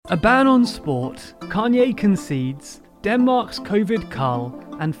A ban on sport, Kanye concedes, Denmark's COVID cull,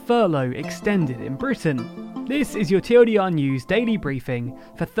 and furlough extended in Britain. This is your TLDR News Daily Briefing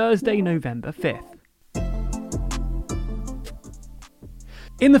for Thursday, November 5th.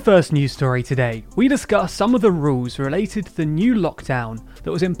 In the first news story today, we discuss some of the rules related to the new lockdown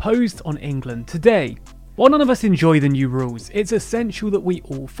that was imposed on England today. While none of us enjoy the new rules, it's essential that we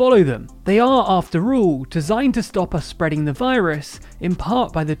all follow them. They are, after all, designed to stop us spreading the virus, in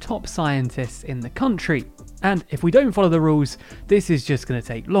part by the top scientists in the country. And if we don't follow the rules, this is just going to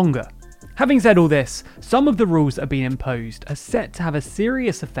take longer. Having said all this, some of the rules that are being imposed are set to have a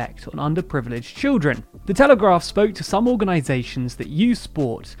serious effect on underprivileged children. The Telegraph spoke to some organisations that use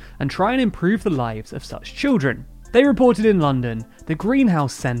sport and try and improve the lives of such children. They reported in London, the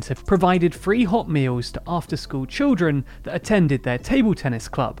Greenhouse Centre provided free hot meals to after-school children that attended their table tennis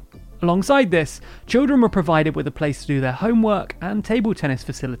club. Alongside this, children were provided with a place to do their homework and table tennis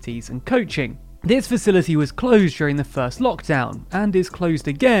facilities and coaching. This facility was closed during the first lockdown and is closed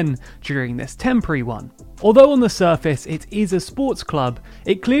again during this temporary one. Although on the surface it is a sports club,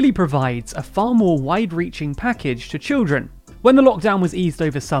 it clearly provides a far more wide-reaching package to children. When the lockdown was eased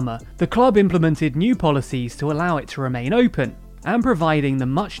over summer, the club implemented new policies to allow it to remain open and providing the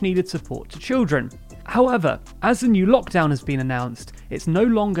much-needed support to children. However, as the new lockdown has been announced, it's no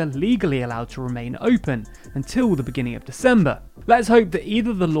longer legally allowed to remain open until the beginning of December. Let's hope that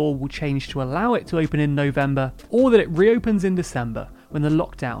either the law will change to allow it to open in November or that it reopens in December when the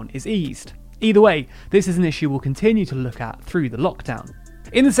lockdown is eased. Either way, this is an issue we'll continue to look at through the lockdown.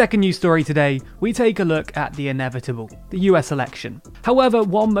 In the second news story today, we take a look at the inevitable, the US election. However,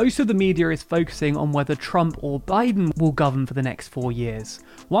 while most of the media is focusing on whether Trump or Biden will govern for the next 4 years,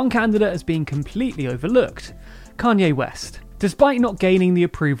 one candidate has been completely overlooked: Kanye West. Despite not gaining the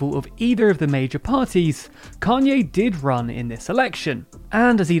approval of either of the major parties, Kanye did run in this election.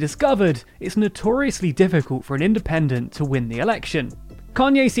 And as he discovered, it's notoriously difficult for an independent to win the election.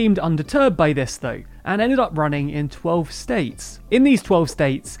 Kanye seemed undeterred by this though, and ended up running in 12 states. In these 12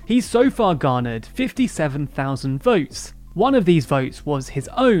 states, he's so far garnered 57,000 votes. One of these votes was his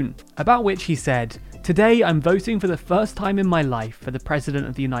own, about which he said, "Today I'm voting for the first time in my life for the President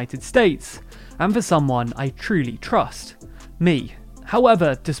of the United States, and for someone I truly trust. Me."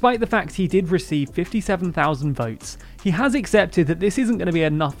 However, despite the fact he did receive 57,000 votes, he has accepted that this isn't going to be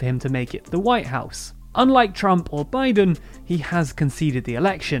enough for him to make it to the White House. Unlike Trump or Biden, he has conceded the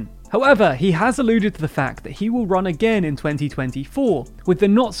election. However, he has alluded to the fact that he will run again in 2024 with the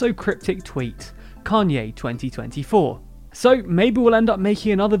not-so-cryptic tweet, Kanye 2024. So maybe we'll end up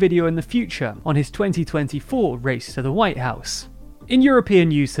making another video in the future on his 2024 race to the White House. In European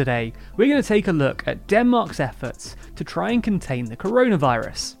news today, we're going to take a look at Denmark's efforts to try and contain the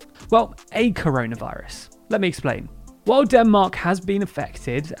coronavirus. Well, a coronavirus. Let me explain. While Denmark has been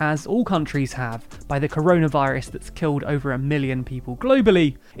affected, as all countries have, by the coronavirus that's killed over 1 million people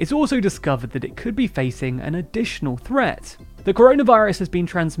globally, it's also discovered that it could be facing an additional threat. The coronavirus has been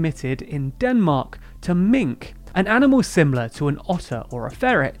transmitted in Denmark to mink, an animal similar to an otter or a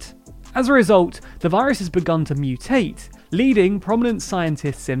ferret. As a result, the virus has begun to mutate, leading prominent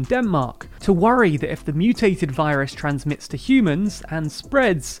scientists in Denmark to worry that if the mutated virus transmits to humans and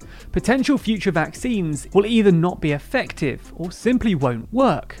spreads, potential future vaccines will either not be effective or simply won't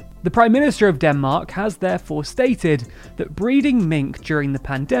work. The Prime Minister of Denmark has therefore stated that breeding mink during the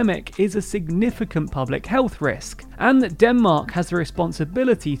pandemic is a significant public health risk, and that Denmark has a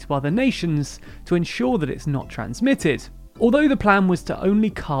responsibility to other nations to ensure that it's not transmitted. Although the plan was to only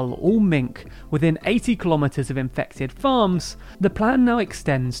cull all mink within 80 kilometres of infected farms, the plan now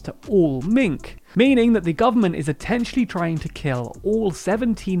extends to all mink, meaning that the government is potentially trying to kill all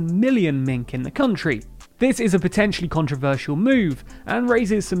 17 million mink in the country. This is a potentially controversial move and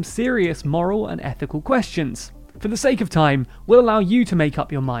raises some serious moral and ethical questions. For the sake of time, we'll allow you to make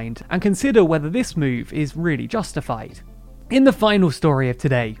up your mind and consider whether this move is really justified. In the final story of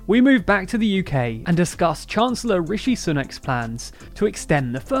today, we move back to the UK and discuss Chancellor Rishi Sunak's plans to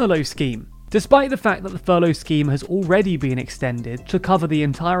extend the furlough scheme. Despite the fact that the furlough scheme has already been extended to cover the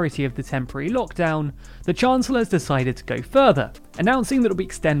entirety of the temporary lockdown, the Chancellor has decided to go further, announcing that it will be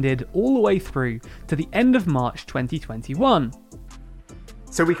extended all the way through to the end of March 2021.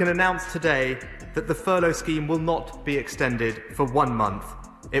 So we can announce today that the furlough scheme will not be extended for 1 month.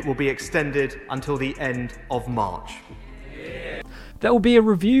 It will be extended until the end of March. There will be a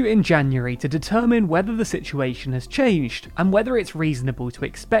review in January to determine whether the situation has changed and whether it's reasonable to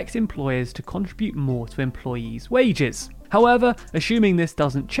expect employers to contribute more to employees' wages. However, assuming this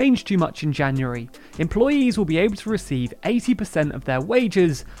doesn't change too much in January, employees will be able to receive 80% of their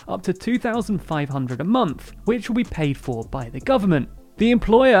wages, up to $2,500 a month, which will be paid for by the government. The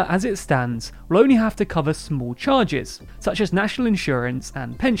employer, as it stands, will only have to cover small charges, such as national insurance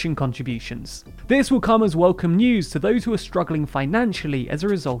and pension contributions. This will come as welcome news to those who are struggling financially as a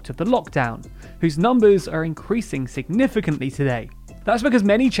result of the lockdown, whose numbers are increasing significantly today. That's because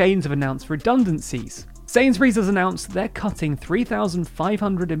many chains have announced redundancies. Sainsbury's has announced they're cutting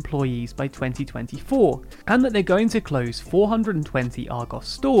 3,500 employees by 2024, and that they're going to close 420 Argos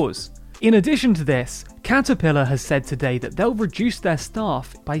stores. In addition to this, Caterpillar has said today that they'll reduce their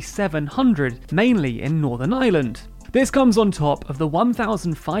staff by 700, mainly in Northern Ireland. This comes on top of the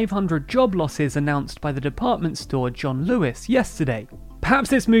 1,500 job losses announced by the department store John Lewis yesterday. Perhaps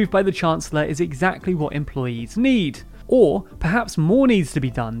this move by the Chancellor is exactly what employees need. Or perhaps more needs to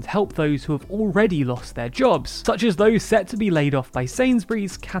be done to help those who have already lost their jobs, such as those set to be laid off by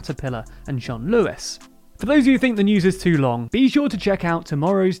Sainsbury's, Caterpillar and John Lewis. For those of you who think the news is too long, be sure to check out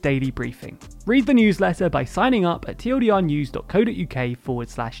tomorrow's daily briefing. Read the newsletter by signing up at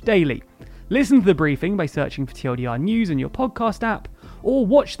tldrnews.co.uk/daily. Listen to the briefing by searching for TLDR News in your podcast app, or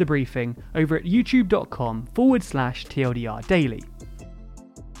watch the briefing over at youtube.com/TLDR Daily.